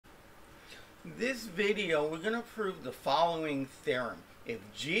This video, we're going to prove the following theorem. If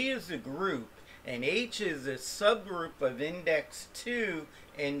G is a group and H is a subgroup of index 2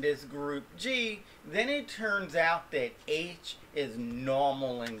 in this group G, then it turns out that H is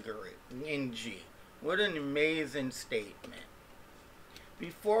normal in G. What an amazing statement.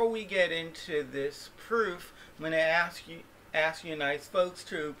 Before we get into this proof, I'm going to ask you nice folks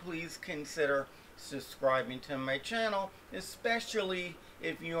to please consider subscribing to my channel, especially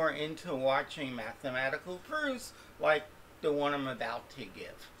if you are into watching mathematical proofs like the one I'm about to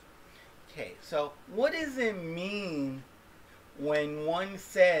give. Okay, so what does it mean when one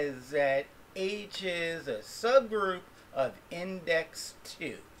says that H is a subgroup of index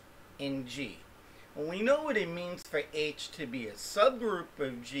 2 in G? Well, we know what it means for H to be a subgroup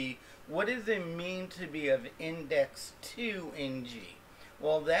of G. What does it mean to be of index 2 in G?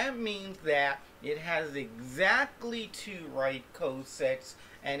 Well, that means that it has exactly 2 right cosets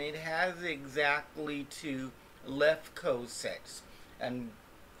and it has exactly 2 left cosets. And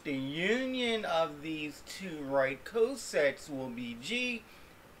the union of these 2 right cosets will be G,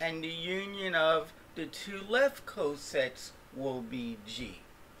 and the union of the 2 left cosets will be G.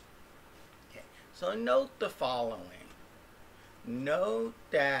 Okay. So note the following. Note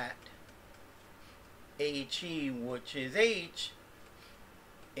that HE, which is H,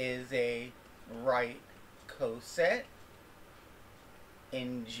 is a right coset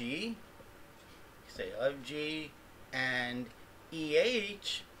in G, say of G, and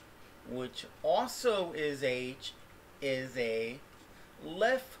EH, which also is H, is a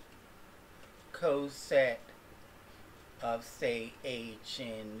left coset of, say, H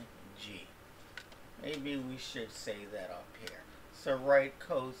in G. Maybe we should say that up here. So right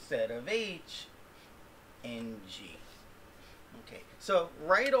coset of H in G. Okay, so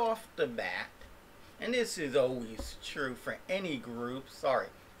right off the bat, and this is always true for any group, for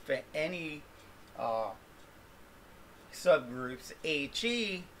any subgroups,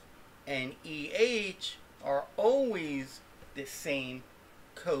 HE and EH are always the same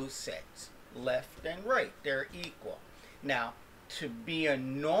cosets, left and right. They're equal. Now, to be a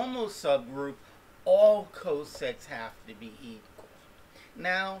normal subgroup, all cosets have to be equal.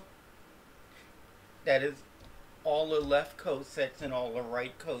 Now, that is, all the left cosets and all the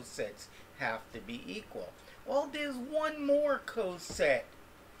right cosets have to be equal. Well, there's one more coset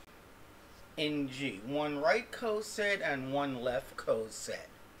in G. One right coset and one left coset.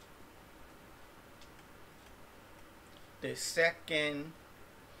 The second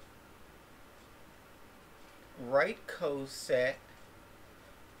right coset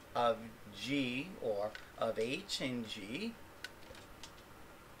of G, or of H in G,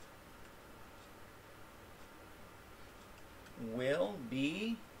 will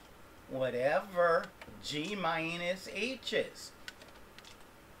be whatever G minus H is.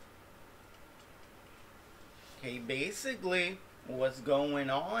 Okay, basically what's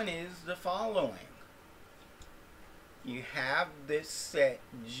going on is the following. You have this set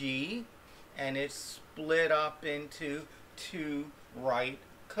G and it's split up into 2 right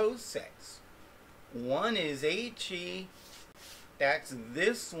cosets. One is HE, that's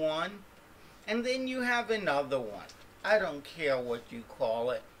this one, and then you have another one. I don't care what you call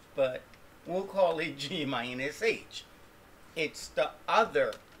it, but we'll call it G minus H. It's the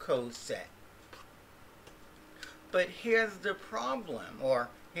other coset. But here's the problem, or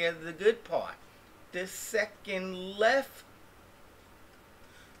here's the good part. The second left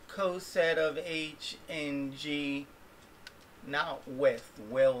coset of H and G, not with,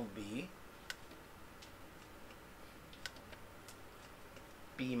 will be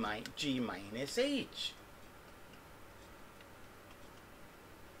G minus H.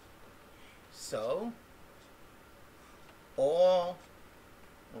 So, all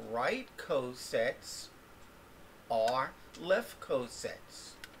right cosets are left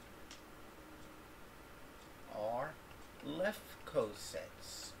cosets. Are left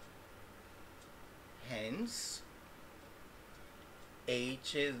cosets. Hence,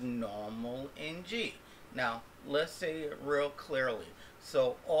 H is normal in G. Now, let's say it real clearly.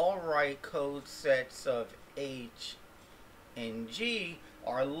 So, all right cosets of H in G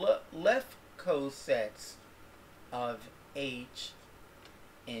are left cosets of H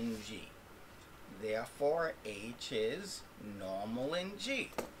in G. Therefore, H is normal in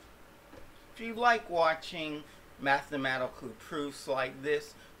G. If you like watching mathematical proofs like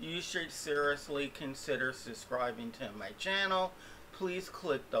this, you should seriously consider subscribing to my channel. Please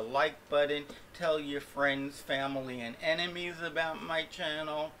click the like button. Tell your friends, family, and enemies about my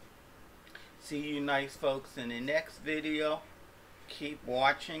channel. See you nice folks in the next video. Keep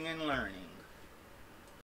watching and learning.